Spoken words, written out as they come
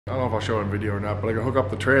I don't know if I'll show it in video or not, but I can hook up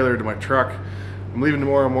the trailer to my truck. I'm leaving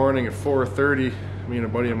tomorrow morning at 4:30. Me and a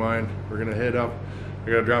buddy of mine, we're gonna head up. I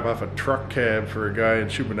gotta drop off a truck cab for a guy in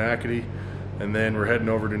Shubenacadie, and then we're heading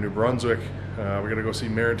over to New Brunswick. We're gonna go see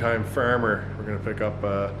Maritime Farmer. We're gonna pick up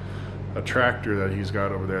a tractor that he's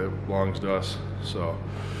got over there that belongs to us. So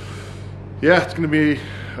yeah, it's gonna be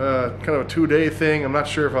kind of a 2-day thing. I'm not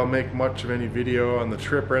sure if I'll make much of any video on the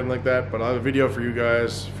trip or anything like that, but I'll have a video for you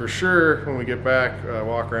guys for sure when we get back,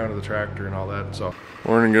 walk around to the tractor and all that. So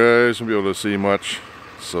morning guys, won't be able to see much,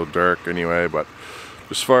 it's so dark anyway, but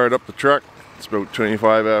just fired up the truck. It's about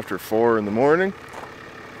 25 after 4 in the morning,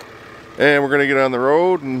 and we're gonna get on the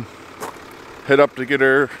road and head up to get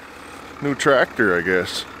our new tractor, I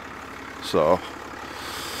guess. So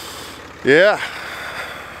yeah,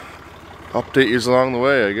 update you along the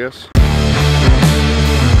way, I guess.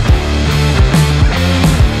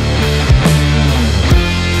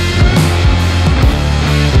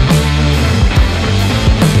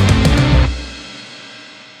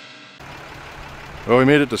 Well, we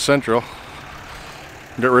made it to Central.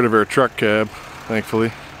 Got rid of our truck cab,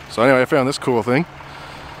 thankfully. So anyway, I found this cool thing.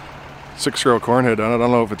 6-row corn head on it. I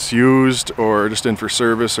don't know if it's used or just in for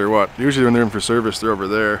service or what. Usually when they're in for service, they're over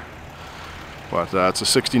there. But it's a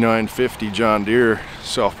 6950 John Deere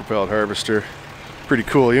self-propelled harvester. Pretty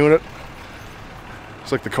cool unit.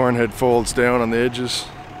 It's like the corn head folds down on the edges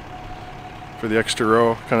for the extra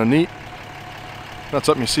row. Kind of neat. Not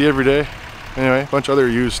something you see every day. Anyway, a bunch of other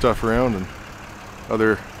used stuff around and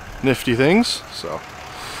other nifty things. So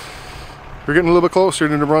we're getting a little bit closer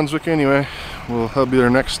to New Brunswick anyway. That'll be their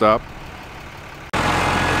next stop.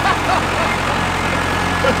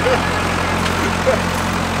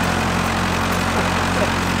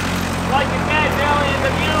 Like a cat belly in the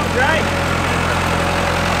views, right?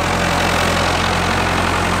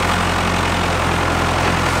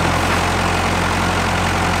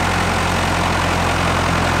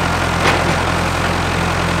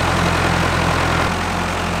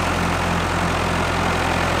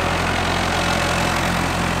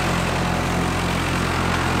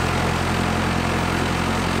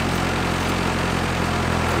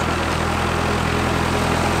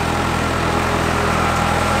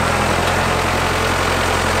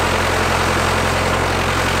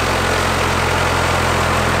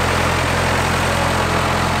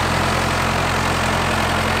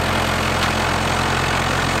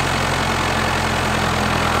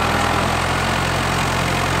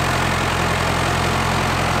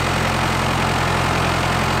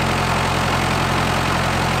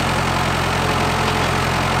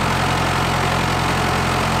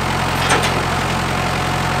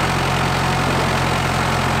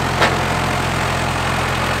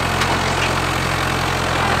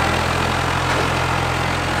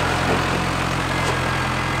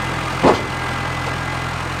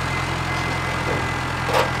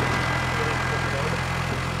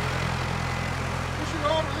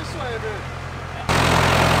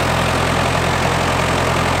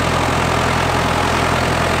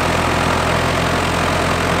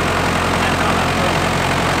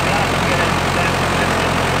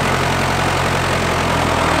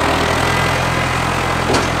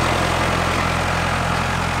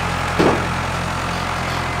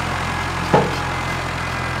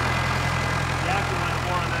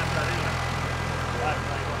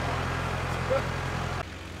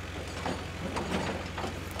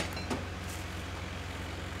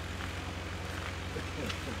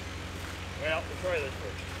 Well, we'll try this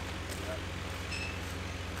first. Alright.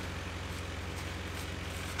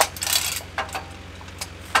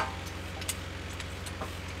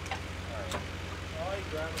 Oh, you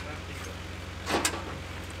grab it, that's equal.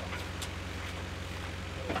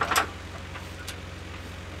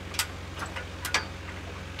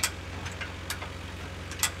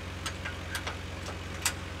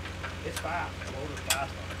 It's fast. The motor's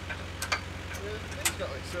fast on it. It's got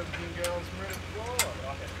like 17 gallons ready to go on.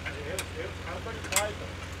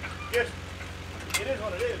 Yes, it is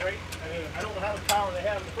what it is, right? I mean, I don't know how much power they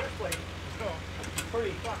have in the first place. So, it's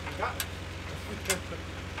pretty fucking gut.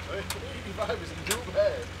 85 isn't too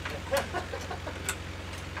bad.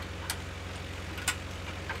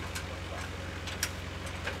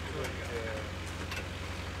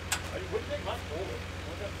 What do you think? Much older.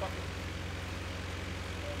 What's that fucking...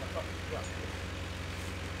 my fucking truck.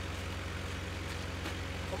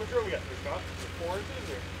 How much room we got there, Scott? 4 inches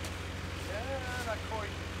or? Yeah, not quite.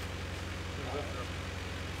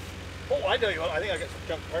 Oh, I tell you what, I think I got some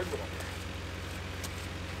junk hardwood on there.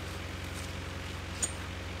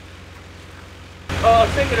 Oh, I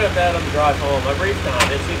was thinking of that on the drive home. My brake's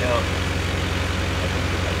on, it's you know.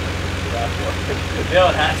 You know,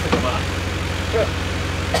 it has to come off.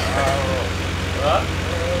 Huh?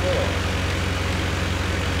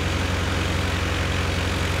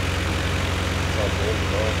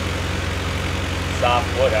 Soft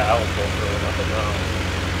wood, I won't go through nothing wrong.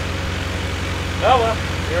 Oh well,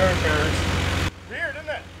 your insurance. Weird, isn't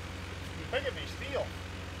it? You think it'd be steel.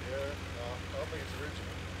 Yeah, no, I don't think it's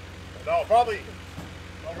original. No, probably.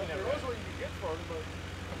 Well, there was what you could get for it, but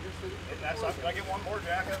I guess they didn't. That's not, can I get one more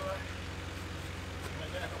jack out of that? Can I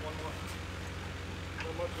jack out one more?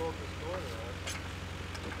 Not much over this corner, right?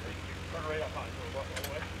 Turn right up on it, go all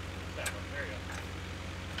the way. That one, there you go.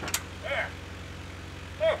 There!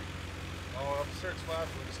 There! Oh, I'm sure it's fast.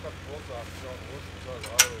 We just cut the bolts off and show the woods inside the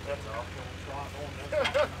highway. That's all.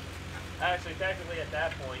 Actually, technically at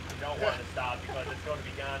that point, you don't want to stop because it's going to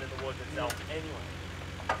be gone in the woods itself anyway.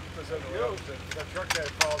 Because if that truck guy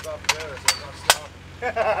falls off there, so I'm not stopping.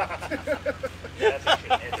 That's a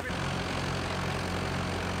shit.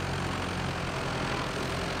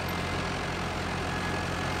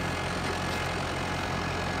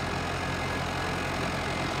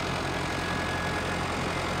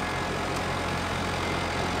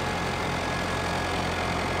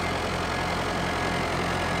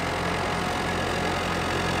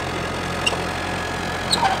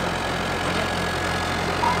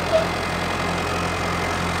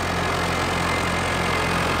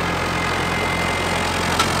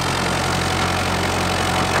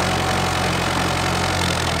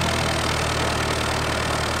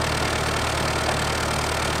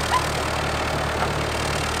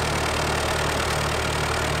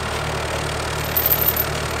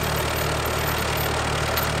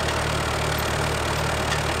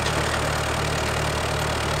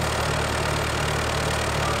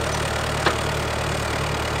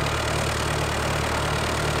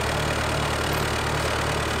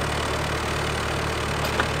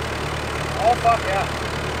 Oh, fuck yeah.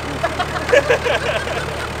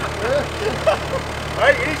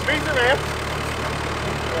 Alright, you need speaker, man.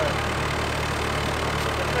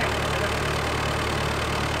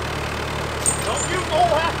 Don't use the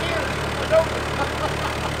whole half can. It's open.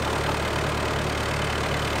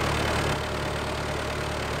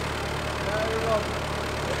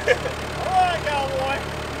 Alright, cowboy.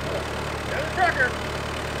 There's a trucker.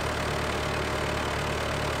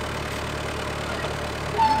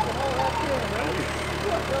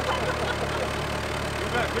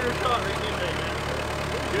 You've got a clear shot right there, man.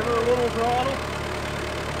 Give her a little throttle.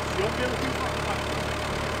 Don't give her too far.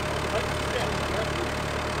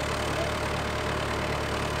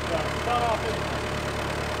 Start off in.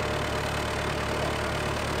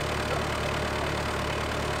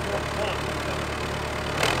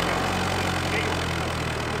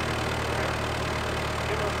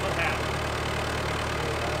 Give her a little half.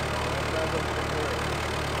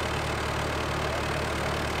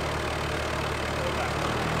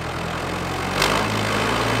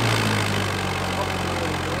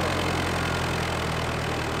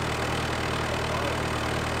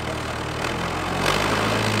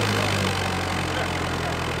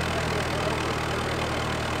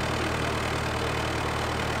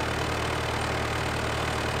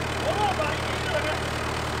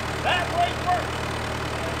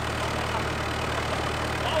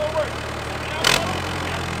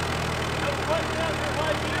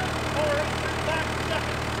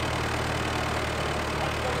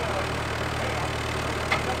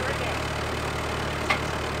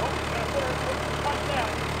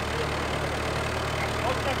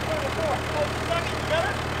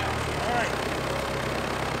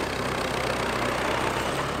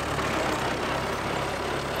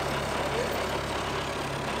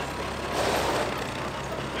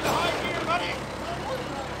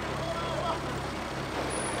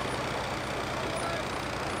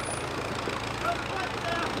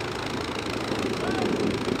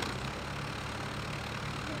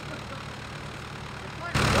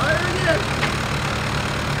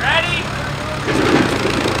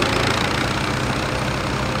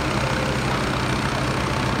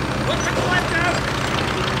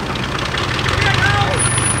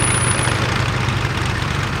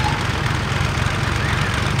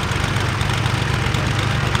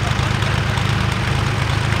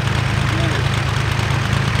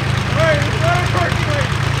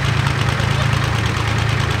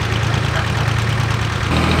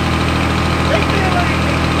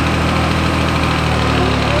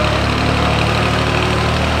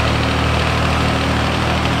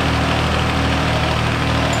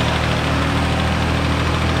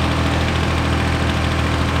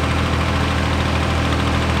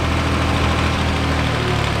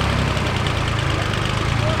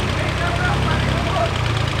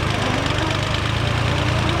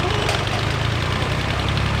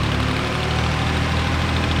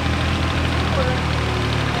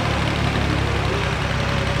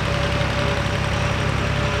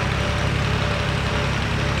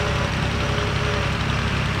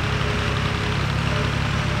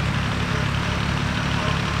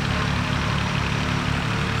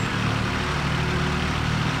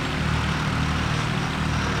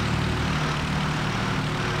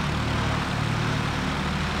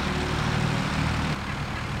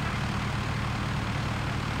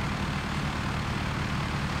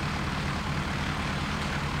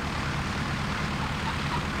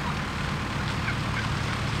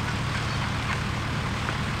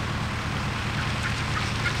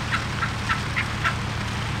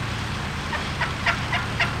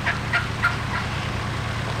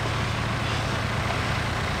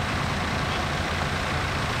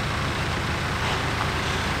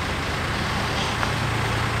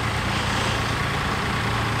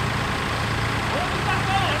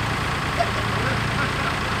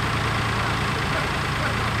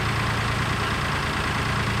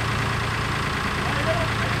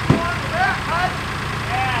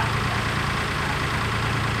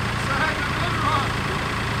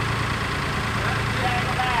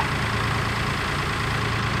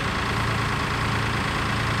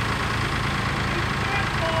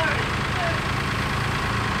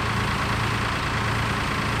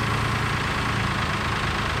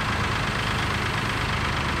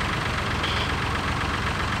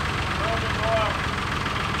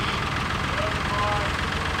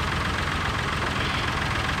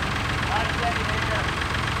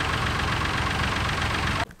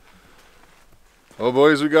 Oh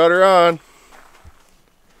boys, we got her on.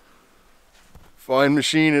 Fine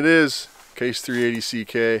machine it is. Case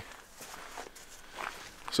 380CK.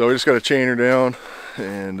 So we just got to chain her down,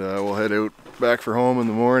 and we'll head out back for home in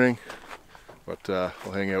the morning. But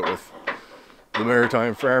we'll hang out with the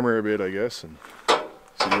maritime farmer a bit, I guess, and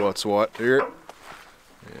see what's what here.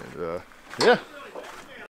 And yeah.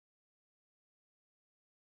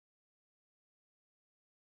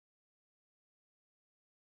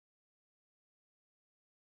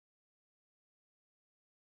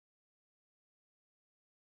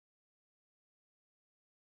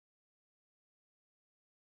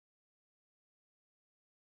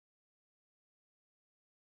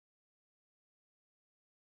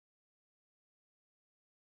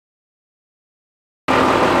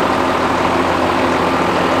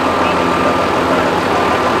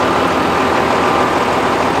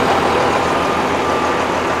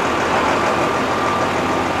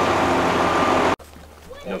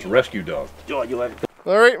 That's a rescue dog. Oh, you let it.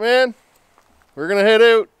 All right, man. We're gonna head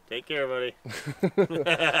out. Take care, buddy.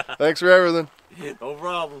 Thanks for everything. No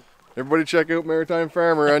problem. Everybody check out Maritime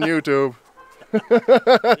Farmer on YouTube. See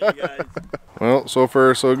you guys. Well, so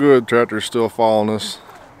far so good. Tractor's still following us.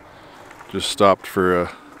 Just stopped for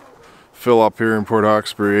a fill up here in Port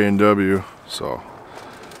Hawkesbury A&W. So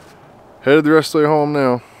headed the rest of the way home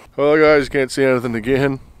now. Well guys, you can't see anything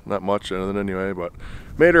again. Not much anything anyway, but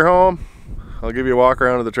made her home. I'll give you a walk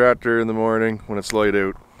around to the tractor in the morning when it's light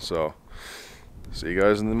out. So see you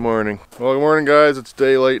guys in the morning. Well, good morning guys. It's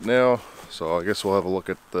daylight now. So I guess we'll have a look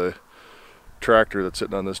at the tractor that's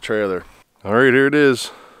sitting on this trailer. All right, here it is.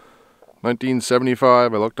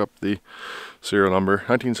 1975. I looked up the serial number.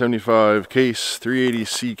 1975 Case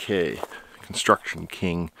 380CK Construction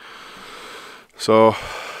King. So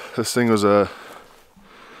this thing was a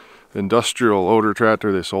industrial loader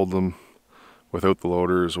tractor. They sold them without the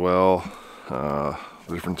loader as well.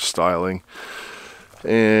 Different styling,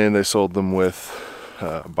 and they sold them with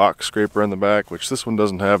a box scraper on the back, which this one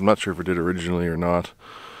doesn't have. I'm not sure if it did originally or not,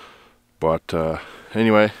 but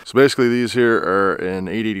anyway, so basically these here are an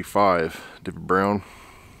 885 David Brown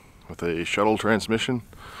with a shuttle transmission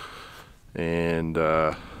and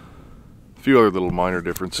a few other little minor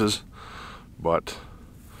differences, but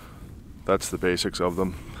that's the basics of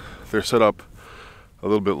them. They're set up a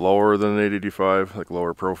little bit lower than an 885, like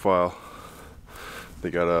lower profile. They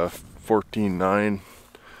got a 14.9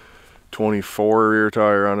 24 rear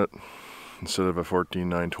tire on it instead of a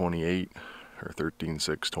 14.9 28 or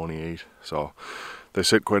 13.6 28. So they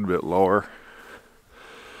sit quite a bit lower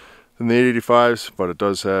than the 885s, but it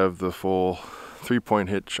does have the full 3-point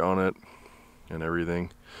hitch on it and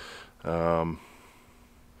everything.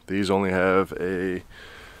 These only have a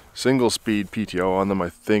single speed PTO on them. I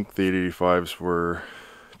think the 885s were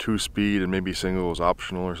 2-speed and maybe single was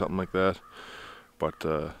optional or something like that. But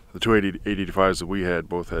the two 885s that we had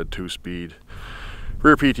both had 2-speed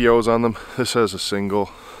rear PTOs on them. This has a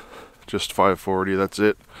single, just 540, that's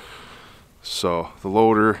it. So the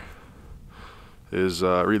loader is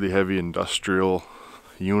a really heavy industrial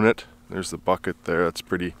unit. There's the bucket there, that's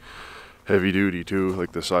pretty heavy duty too,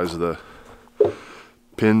 like the size of the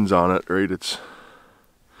pins on it, right? It's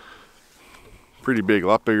pretty big, a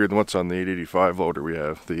lot bigger than what's on the 885 loader we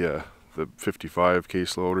have, the 55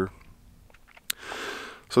 case loader.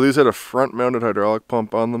 So these had a front mounted hydraulic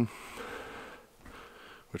pump on them,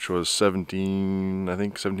 which was 17, I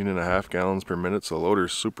think 17.5 gallons per minute. So the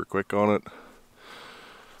loader's super quick on it.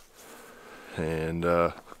 And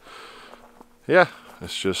yeah,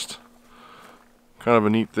 it's just kind of a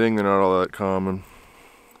neat thing. They're not all that common.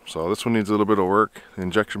 So this one needs a little bit of work. The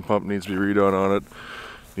injection pump needs to be redone on it.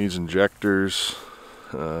 Needs injectors.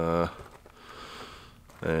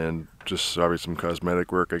 And just obviously some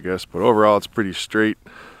cosmetic work, I guess, but overall it's pretty straight.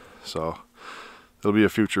 So it'll be a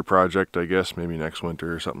future project, I guess, maybe next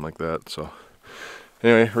winter or something like that. So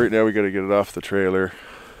anyway, right now we got to get it off the trailer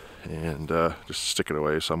and just stick it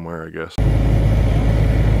away somewhere, I guess.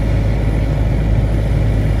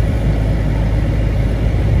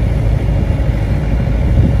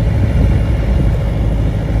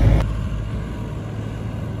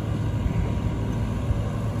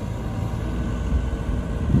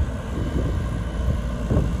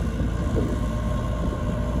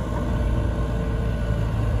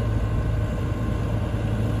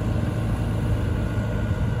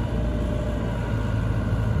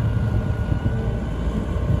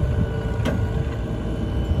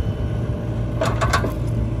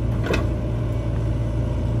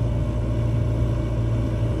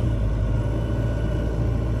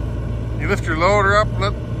 Lift your loader up and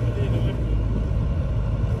let